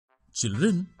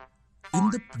Children, in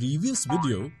the previous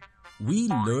video, we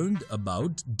learned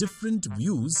about different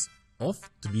views of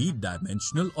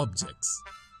three-dimensional objects.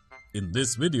 In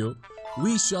this video,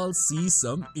 we shall see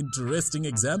some interesting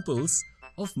examples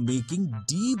of making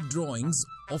deep drawings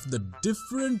of the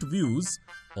different views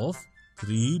of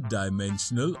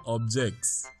three-dimensional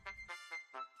objects.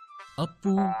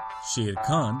 Appu, Sher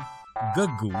Khan,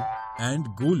 Gaggu and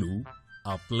Golu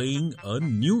are playing a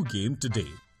new game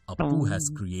today. Appu has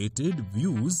created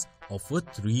views of a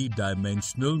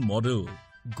three-dimensional model.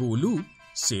 Golu,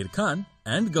 Sher Khan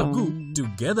and Gaggu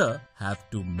together have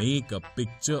to make a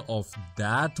picture of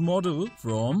that model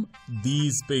from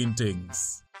these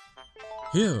paintings.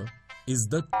 Here is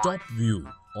the top view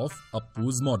of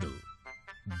Appu's model.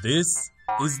 This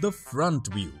is the front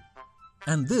view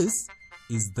and this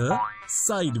is the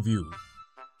side view.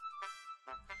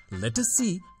 Let us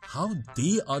see how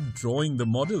they are drawing the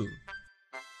model.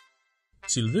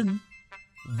 Children,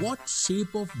 what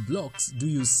shape of blocks do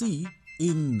you see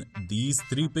in these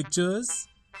three pictures?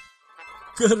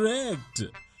 Correct!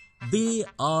 They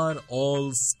are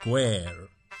all square.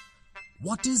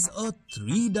 What is a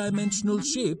three-dimensional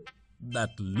shape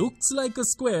that looks like a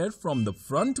square from the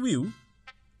front view,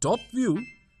 top view,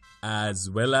 as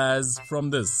well as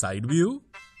from the side view?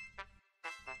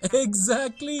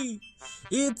 Exactly!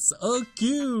 It's a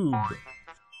cube!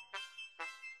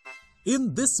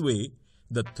 In this way,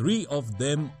 the three of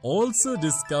them also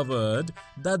discovered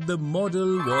that the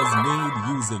model was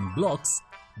made using blocks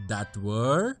that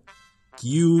were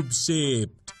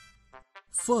cube-shaped.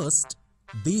 First,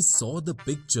 they saw the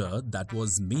picture that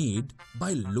was made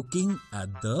by looking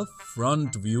at the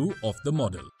front view of the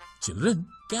model. Children,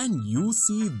 can you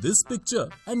see this picture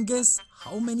and guess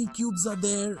how many cubes are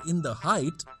there in the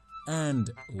height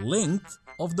and length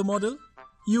of the model?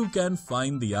 You can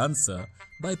find the answer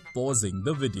by pausing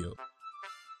the video.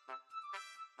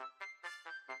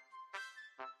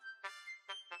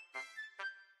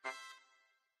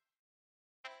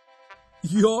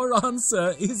 Your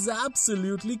answer is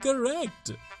absolutely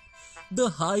correct. The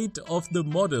height of the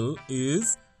model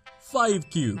is 5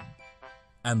 cubes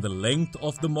and the length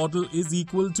of the model is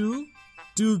equal to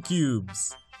 2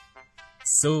 cubes.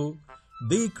 So,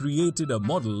 they created a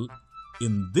model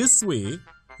in this way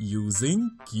using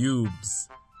cubes.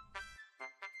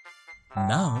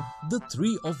 Now, the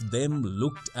three of them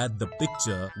looked at the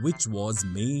picture which was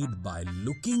made by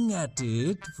looking at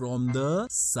it from the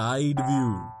side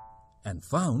view and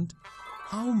found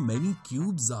how many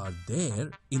cubes are there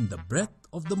in the breadth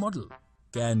of the model.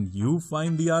 Can you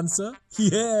find the answer?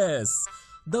 Yes!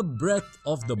 The breadth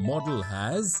of the model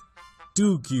has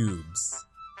 2 cubes.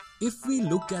 If we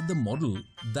look at the model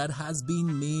that has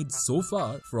been made so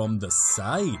far from the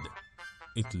side,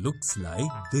 it looks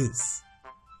like this.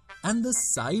 And the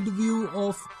side view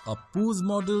of Appu's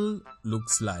model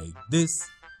looks like this.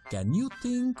 Can you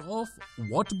think of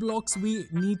what blocks we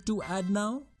need to add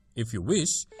now? If you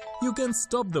wish, you can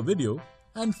stop the video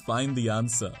and find the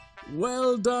answer.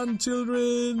 Well done,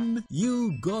 children!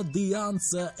 You got the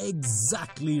answer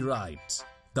exactly right.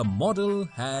 The model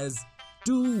has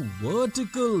 2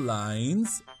 vertical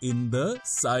lines in the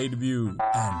side view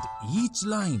and each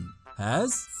line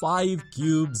has 5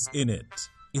 cubes in it.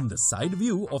 In the side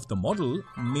view of the model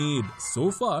made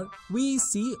so far, we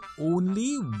see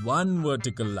only 1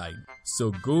 vertical line.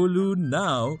 So Golu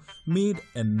now made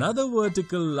another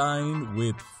vertical line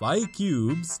with 5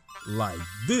 cubes like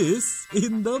this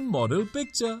in the model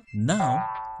picture. Now,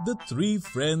 the three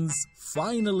friends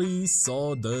finally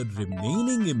saw the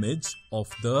remaining image of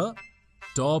the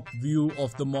top view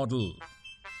of the model.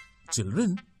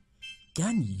 Children,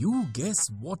 can you guess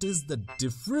what is the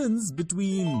difference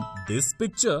between this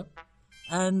picture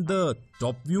and the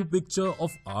top view picture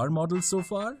of our model so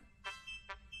far?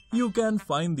 You can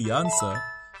find the answer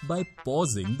by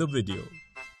pausing the video.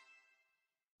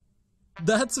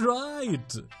 That's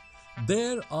right!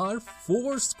 There are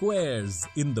 4 squares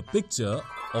in the picture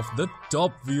of the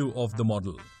top view of the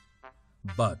model.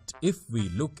 But if we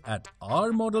look at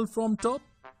our model from top,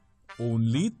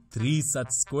 only 3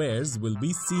 such squares will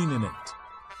be seen in it.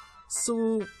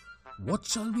 So, what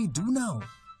shall we do now?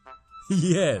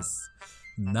 Yes,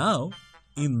 now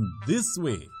in this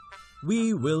way,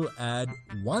 we will add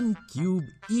 1 cube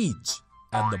each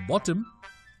at the bottom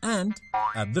and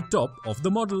at the top of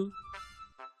the model.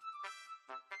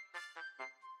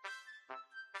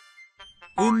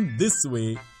 In this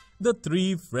way, the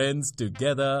three friends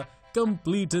together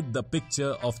completed the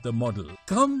picture of the model.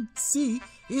 Come see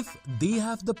if they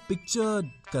have the picture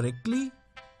correctly.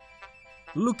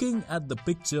 Looking at the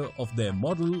picture of their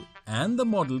model and the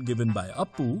model given by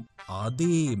Appu, are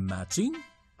they matching?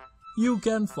 You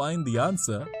can find the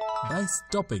answer by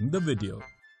stopping the video.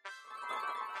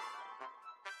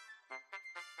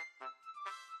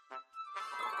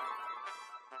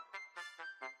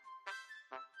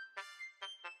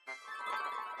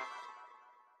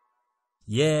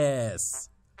 Yes,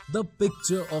 the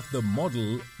picture of the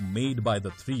model made by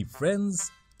the three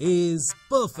friends is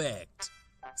perfect.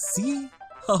 See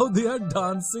how they are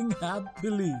dancing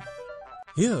happily.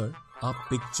 Here are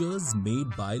pictures made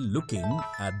by looking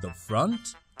at the front,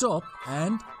 top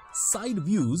and side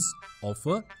views of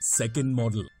a second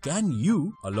model. Can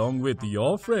you, along with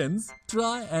your friends,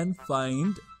 try and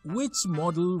find which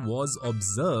model was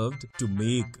observed to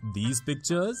make these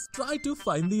pictures? Try to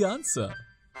find the answer.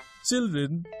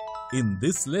 Children, in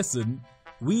this lesson,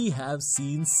 we have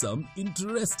seen some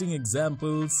interesting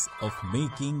examples of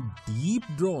making deep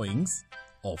drawings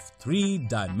of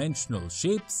three-dimensional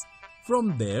shapes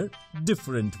from their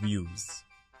different views.